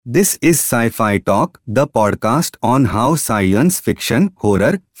This is Sci-Fi Talk, the podcast on how science fiction,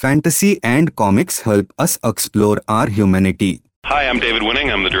 horror, fantasy, and comics help us explore our humanity. Hi, I'm David Winning.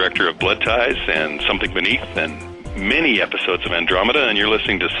 I'm the director of Blood Ties and Something Beneath and many episodes of Andromeda, and you're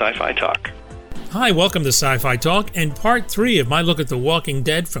listening to Sci-Fi Talk. Hi, welcome to Sci-Fi Talk and part 3 of my look at The Walking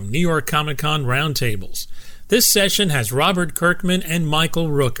Dead from New York Comic Con Roundtables. This session has Robert Kirkman and Michael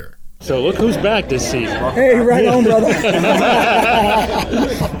Rooker. So look who's back this season. Hey, right on, brother.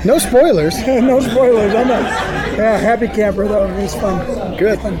 No spoilers. No spoilers. I'm not. Yeah, happy camper though. It was fun.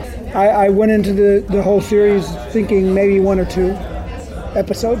 Good. I went into the whole series thinking maybe 1 or 2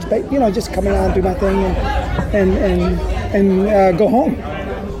 episodes, but just coming out and do my thing and go home.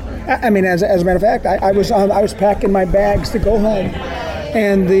 I mean, as a matter of fact, I was packing my bags to go home,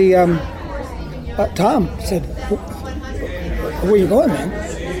 and the Tom said, "Where you going, man?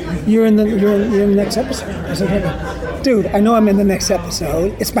 You're in the next episode." I said, "Dude, I know I'm in the next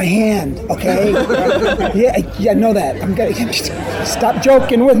episode. It's my hand, okay? yeah, I know that. I'm gonna stop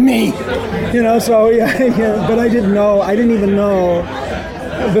joking with me, So yeah. But I didn't know. I didn't even know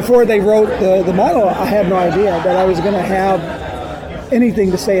before they wrote the model. I had no idea that I was gonna have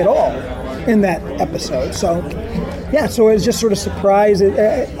anything to say at all in that episode. So yeah, so it was just sort of surprised,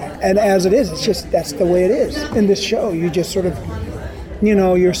 and as it is, it's just that's the way it is in this show. You just sort of.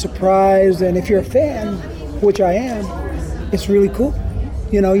 You're surprised, and if you're a fan, which I am, it's really cool.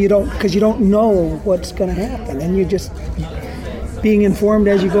 You don't know what's going to happen, and you're just being informed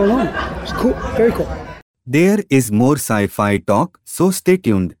as you go along. It's cool, very cool. There is more sci-fi talk, so stay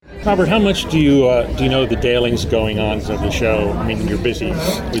tuned. Robert, how much do you know the dailings going on of the show? I mean, you're busy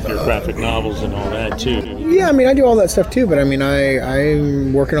with your graphic novels and all that too. Yeah, I mean, I do all that stuff too, but I mean,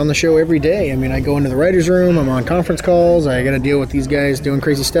 I'm working on the show every day. I mean, I go into the writer's room, I'm on conference calls, I got to deal with these guys doing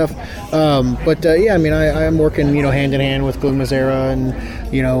crazy stuff. Yeah, I mean, I'm working, hand in hand with Glenn Mazzara and,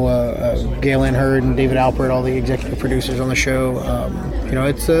 Gail Ann Hurd and David Alpert, all the executive producers on the show.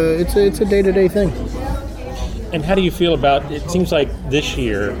 It's a day-to-day thing. And how do you feel about, it seems like this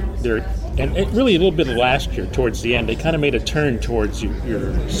year, and really a little bit of last year towards the end, they kind of made a turn towards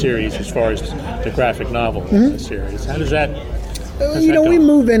your series as far as the graphic novel series. How does that we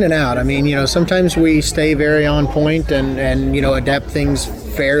move in and out. I mean, sometimes we stay very on point and adapt things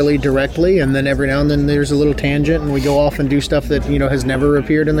fairly directly, and then every now and then there's a little tangent and we go off and do stuff that has never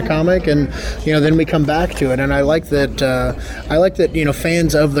appeared in the comic, and then we come back to it. And I like that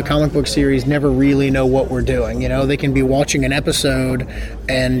fans of the comic book series never really know what we're doing. They can be watching an episode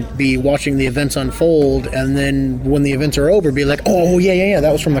and be watching the events unfold, and then when the events are over be like, oh yeah,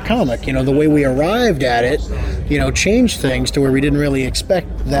 that was from the comic. The way we arrived at it changed things to where we didn't really expect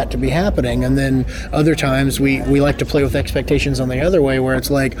that to be happening. And then other times we like to play with expectations on the other way, where it's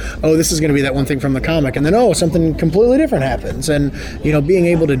like, oh, this is going to be that one thing from the comic, and then something completely different happens. And being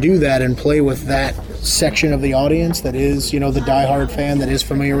able to do that and play with that section of the audience that is the diehard fan that is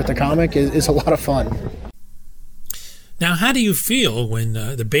familiar with the comic is a lot of fun. Now, how do you feel when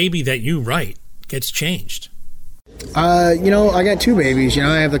the baby that you write gets changed? I got 2 babies.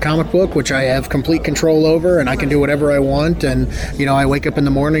 I have the comic book, which I have complete control over, and I can do whatever I want. And, I wake up in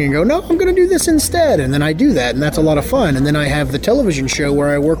the morning and go, no, I'm going to do this instead. And then I do that, and that's a lot of fun. And then I have the television show where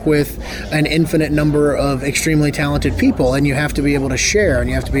I work with an infinite number of extremely talented people, and you have to be able to share, and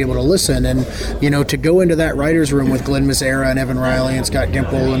you have to be able to listen. And, to go into that writer's room with Glenn Mazzara and Evan Riley and Scott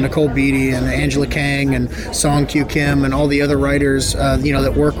Gimple and Nicole Beatty and Angela Kang and Song Kyu Kim and all the other writers,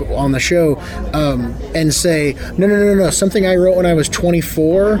 that work on the show, and say, no, something I wrote when I was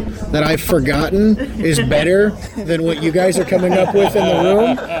 24 that I've forgotten is better than what you guys are coming up with in the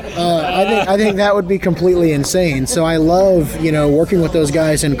room. I think that would be completely insane. So I love, working with those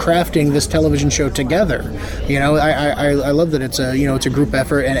guys and crafting this television show together. I love that it's a group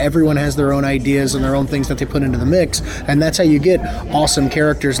effort, and everyone has their own ideas and their own things that they put into the mix, and that's how you get awesome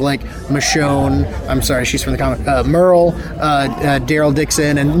characters like Michonne, I'm sorry, she's from the comic, Merle, Daryl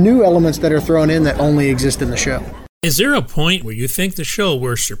Dixon, and new elements that are thrown in that only exist in the show. Is there a point where you think the show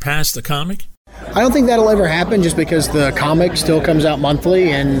will surpass the comic? I don't think that'll ever happen, just because the comic still comes out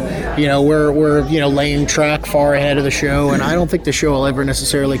monthly, and we're laying track far ahead of the show, and I don't think the show will ever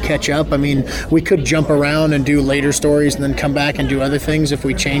necessarily catch up. I mean, we could jump around and do later stories and then come back and do other things if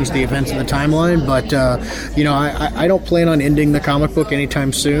we change the events in the timeline, but I don't plan on ending the comic book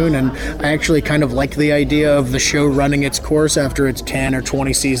anytime soon, and I actually kind of like the idea of the show running its course after its 10 or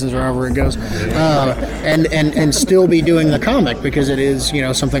 20 seasons or however it goes, and still be doing the comic, because it is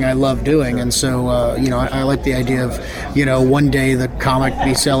something I love doing. And so I like the idea of one day the comic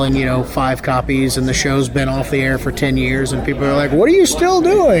be selling 5 copies, and the show's been off the air for 10 years, and people are like, what are you still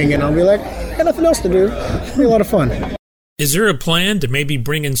doing? And I'll be like, I got nothing else to do. It'll be a lot of fun. Is there a plan to maybe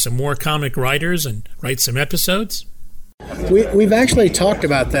bring in some more comic writers and write some episodes? We've actually talked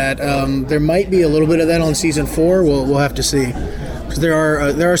about that. There might be a little bit of that on season 4. We'll have to see. Because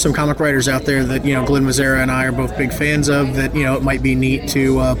there are some comic writers out there that Glenn Mazzara and I are both big fans of. That it might be neat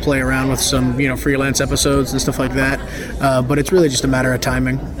to play around with some freelance episodes and stuff like that. But it's really just a matter of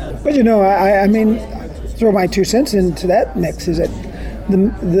timing. But I mean, throw my 2 cents into that mix is that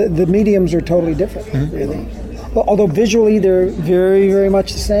the mediums are totally different, really. Well, although visually they're very, very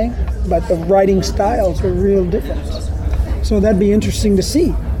much the same, but the writing styles are real different. So that'd be interesting to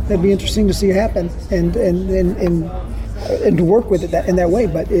see. That'd be interesting to see happen and to work with it in that way.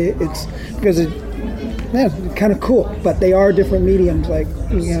 But it's because it's kind of cool. But they are different mediums. Like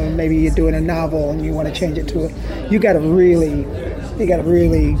maybe you're doing a novel and you want to change it to you got to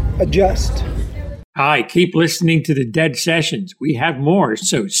really adjust. Hi, keep listening to the Dead Sessions. We have more,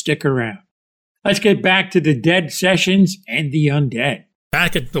 so stick around. Let's get back to the Dead Sessions and the Undead.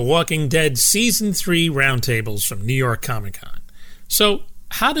 Back at The Walking Dead Season 3 Roundtables from New York Comic Con. So,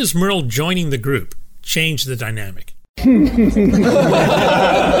 how does Merle joining the group change the dynamic?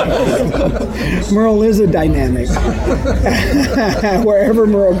 Merle is a dynamic. Wherever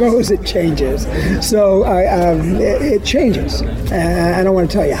Merle goes, it changes. So it changes. I don't want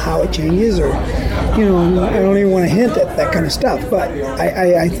to tell you how it changes, or I don't even want to hint at that kind of stuff. But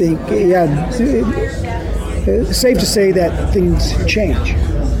I think, it's safe to say that things change.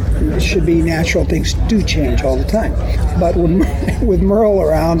 It should be natural. Things do change all the time. But with Merle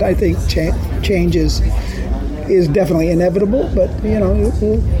around, I think change is definitely inevitable, but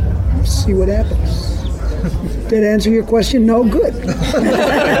we'll see what happens. Did I answer your question? No, good.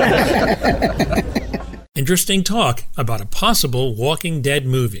 Interesting talk about a possible Walking Dead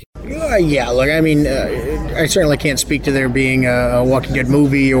movie. I certainly can't speak to there being a Walking Dead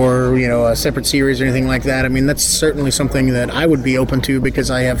movie or a separate series or anything like that. I mean, that's certainly something that I would be open to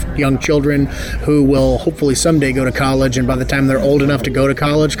because I have young children who will hopefully someday go to college, and by the time they're old enough to go to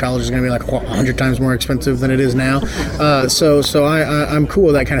college is going to be like 100 times more expensive than it is now. So I'm cool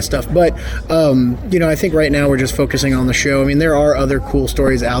with that kind of stuff. But I think right now we're just focusing on the show. I mean, there are other cool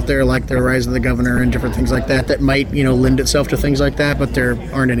stories out there like The Rise of the Governor and different things like that might lend itself to things like that, but there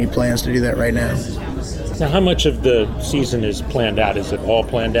aren't any plans to do that right now. Now, how much of the season is planned out? Is it all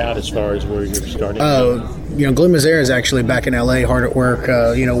planned out as far as where you're starting? Glenn Mazzara is actually back in LA, hard at work,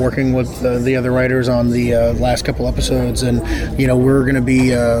 working with the other writers on the last couple episodes, and we're going to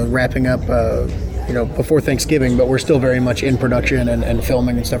be wrapping up before Thanksgiving, but we're still very much in production and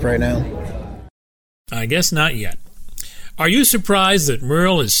filming and stuff right now. I guess not yet. Are you surprised that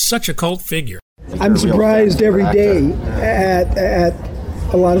Merle is such a cult figure? I'm surprised every day at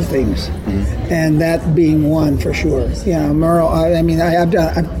a lot of things, and that being one for sure. Merle. I've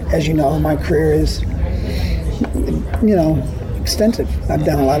done, as you know, my career is, extensive. I've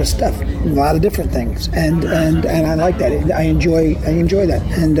done a lot of stuff, a lot of different things, and I like that. I enjoy that,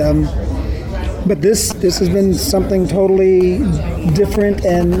 and but this has been something totally different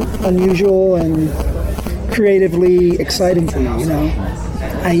and unusual and creatively exciting for me.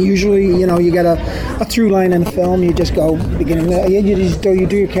 I usually, you got a through line in a film. You just go beginning. You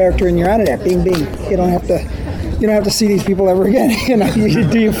do your character and you're out of there. Bing, bing. You don't have to see these people ever again. You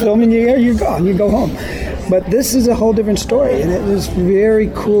do your film and you're gone. You go home. But this is a whole different story, and it was very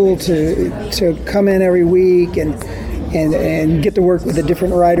cool to come in every week and get to work with the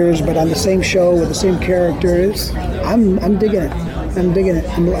different writers, but on the same show with the same characters. I'm digging it. I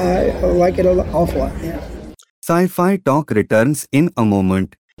like it an awful lot. Yeah. Sci-Fi Talk returns in a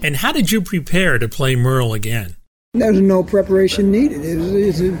moment. And how did you prepare to play Merle again? There's no preparation needed.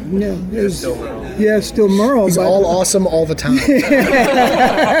 It's still Merle. He's all awesome all the time.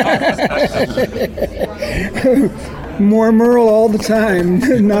 More Merle all the time.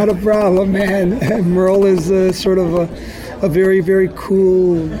 Not a problem, man. Merle is sort of a very, very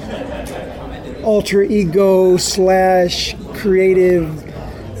cool alter ego / creative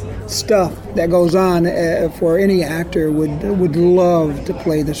stuff that goes on for any actor would love to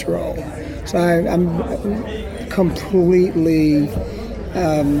play this role. So I'm completely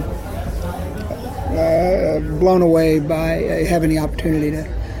blown away by having the opportunity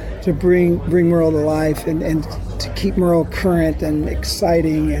to bring Merle to life and to keep Merle current and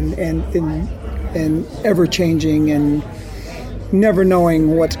exciting and ever changing and never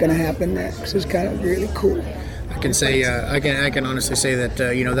knowing what's going to happen next is kind of really cool. I can say, I can honestly say that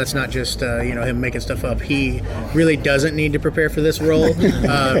that's not just him making stuff up. He really doesn't need to prepare for this role.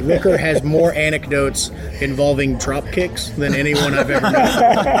 Rooker has more anecdotes involving drop kicks than anyone I've ever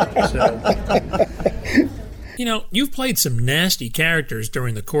met. So. You've played some nasty characters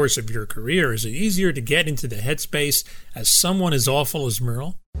during the course of your career. Is it easier to get into the headspace as someone as awful as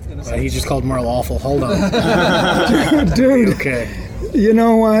Merle? He just called Merle awful. Hold on. Dude. Okay. You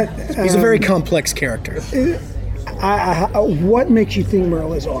know what? He's a very complex character. What makes you think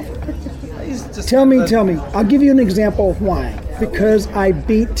Merle is awful? Tell me. I'll give you an example of why. Because I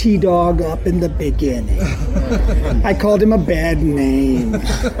beat T-Dog up in the beginning. I called him a bad name.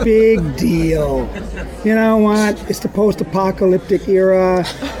 Big deal. You know what? It's the post-apocalyptic era.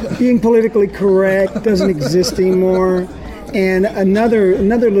 Being politically correct doesn't exist anymore. And another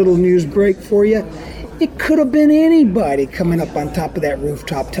little news break for you. It could have been anybody coming up on top of that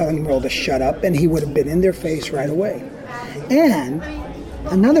rooftop telling Merle to shut up, and he would have been in their face right away. And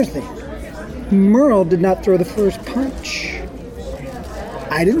another thing, Merle did not throw the first punch.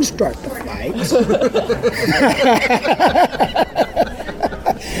 I didn't start the fight.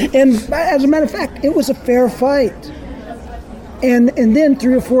 And as a matter of fact, it was a fair fight. And then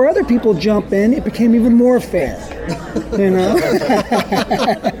 3 or 4 other people jump in, it became even more fair.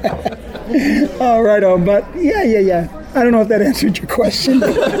 All right, but yeah. I don't know if that answered your question.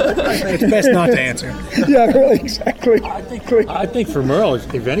 It's best not to answer. Yeah, really, exactly. I think for Merle,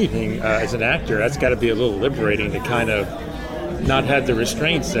 if anything, as an actor, that's got to be a little liberating to kind of not have the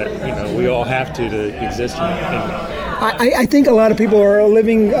restraints that we all have to exist in. I think a lot of people are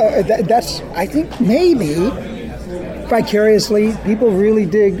living. I think maybe vicariously, people really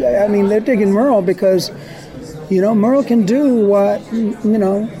dig. I mean, they're digging Merle because Merle can do what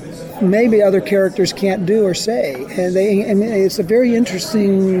maybe other characters can't do or say, and it's a very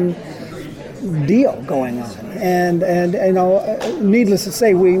interesting deal going on. And needless to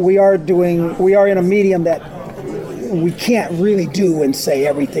say, we are in a medium that we can't really do and say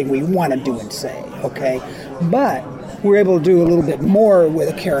everything we want to do and say, okay? But we're able to do a little bit more with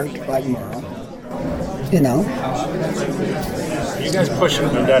a character like Merle, You guys pushing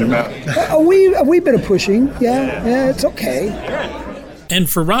no doubt about it. A wee bit of pushing, yeah, it's okay. And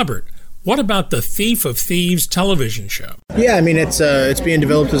for Robert, what about the Thief of Thieves television show? Yeah, I mean, it's being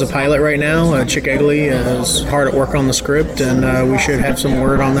developed as a pilot right now. Chick Egley is hard at work on the script, and we should have some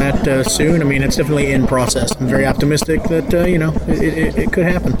word on that soon. I mean, it's definitely in process. I'm very optimistic that, it could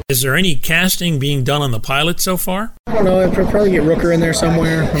happen. Is there any casting being done on the pilot so far? I don't know. I'd probably get Rooker in there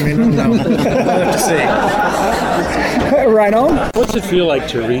somewhere. I mean, no. I'll have to see. Right on. What's it feel like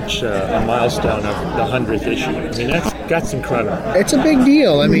to reach a milestone of the 100th issue? I mean, that's incredible. It's a big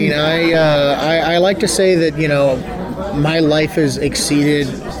deal. I mean, I like to say that, my life has exceeded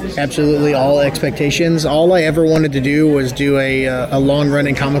absolutely all expectations. All I ever wanted to do was do a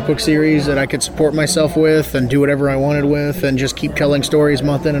long-running comic book series that I could support myself with and do whatever I wanted with and just keep telling stories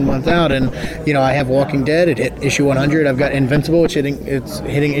month in and month out. And, I have Walking Dead. It hit issue 100. I've got Invincible, it's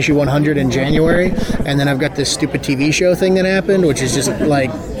hitting issue 100 in January. And then I've got this stupid TV show thing that happened, which is just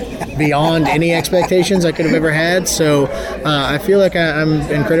like beyond any expectations I could have ever had. So I feel like I'm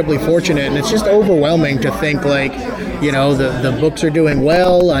incredibly fortunate, and it's just overwhelming to think like, the books are doing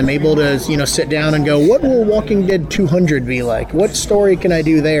well. I'm able to, sit down and go, what will Walking Dead 200 be like? What story can I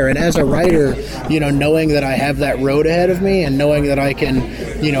do there? And as a writer, knowing that I have that road ahead of me and knowing that I can,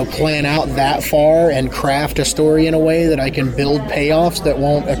 plan out that far and craft a story in a way that I can build payoffs that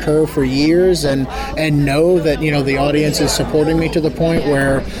won't occur for years and know that, the audience is supporting me to the point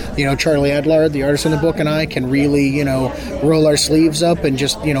where, Charlie Adlard, the artist in the book, and I can really, roll our sleeves up and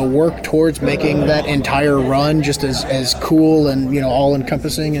just, work towards making that entire run just as cool and,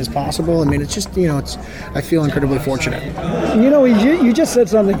 all-encompassing as possible. I mean, it's just, I feel incredibly fortunate. You just said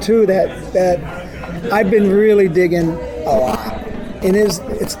something, too, that I've been really digging a lot. And it's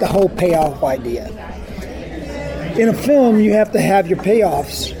the whole payoff idea. In a film, you have to have your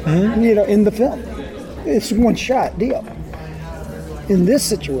payoffs, in the film. It's one-shot deal. In this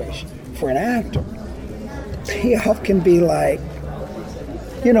situation, for an actor, payoff can be like,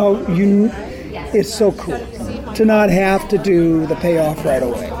 it's so cool to not have to do the payoff right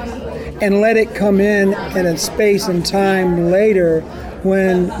away and let it come in a space and time later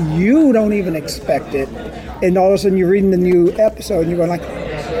when you don't even expect it, and all of a sudden you're reading the new episode and you're going like,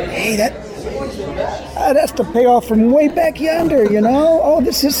 hey, that's the payoff from way back yonder, Oh,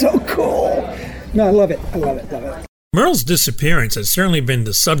 this is so cool. No, I love it. Merle's disappearance has certainly been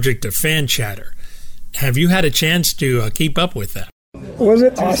the subject of fan chatter. Have you had a chance to keep up with that? Was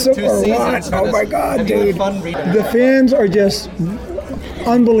it awesome or what? Oh my God, dude. The fans are just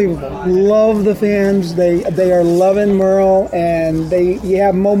unbelievable. Love the fans. They are loving Merle, and you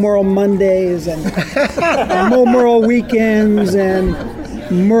have Mo Merle Mondays and Mo Merle weekends, and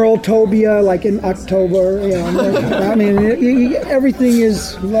Merletopia, like in October. I mean, everything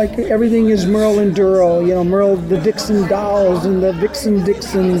is Merle and Durrell. Merle, the Dixon Dolls, and the Vixen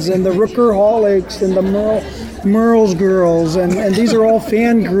Dixons, and the Rooker Holics, and the Merle's Girls, and these are all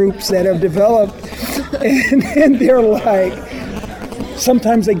fan groups that have developed, and they're like,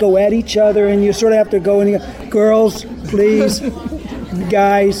 sometimes they go at each other, and you sort of have to go and you go, girls, please,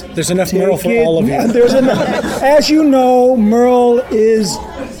 guys. There's enough Merle for all of you. There's enough. As you know, Merle is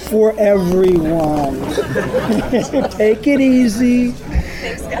for everyone. Take it easy.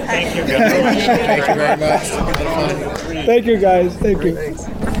 Thank you, guys. Thank you very much. Thank you, guys. Thank you.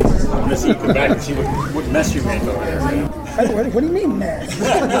 Let's go back and see what mess you made over there. What do you mean, mess?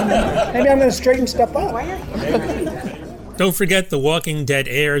 Maybe I'm going to straighten stuff up. Don't forget The Walking Dead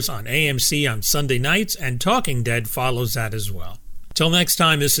airs on AMC on Sunday nights, and Talking Dead follows that as well. Till next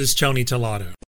time, this is Tony Tellado.